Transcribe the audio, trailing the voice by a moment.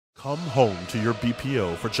Come home to your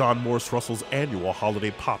BPO for John Morris Russell's annual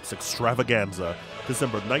Holiday Pops Extravaganza,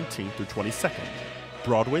 December 19th through 22nd.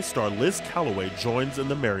 Broadway star Liz Calloway joins in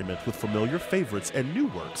the merriment with familiar favorites and new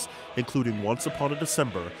works, including Once Upon a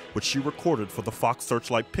December, which she recorded for the Fox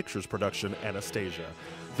Searchlight Pictures production Anastasia.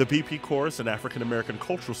 The BP Chorus and African American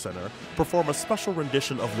Cultural Center perform a special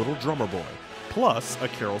rendition of Little Drummer Boy, plus a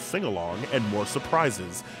carol sing-along and more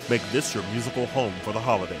surprises make this your musical home for the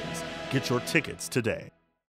holidays. Get your tickets today.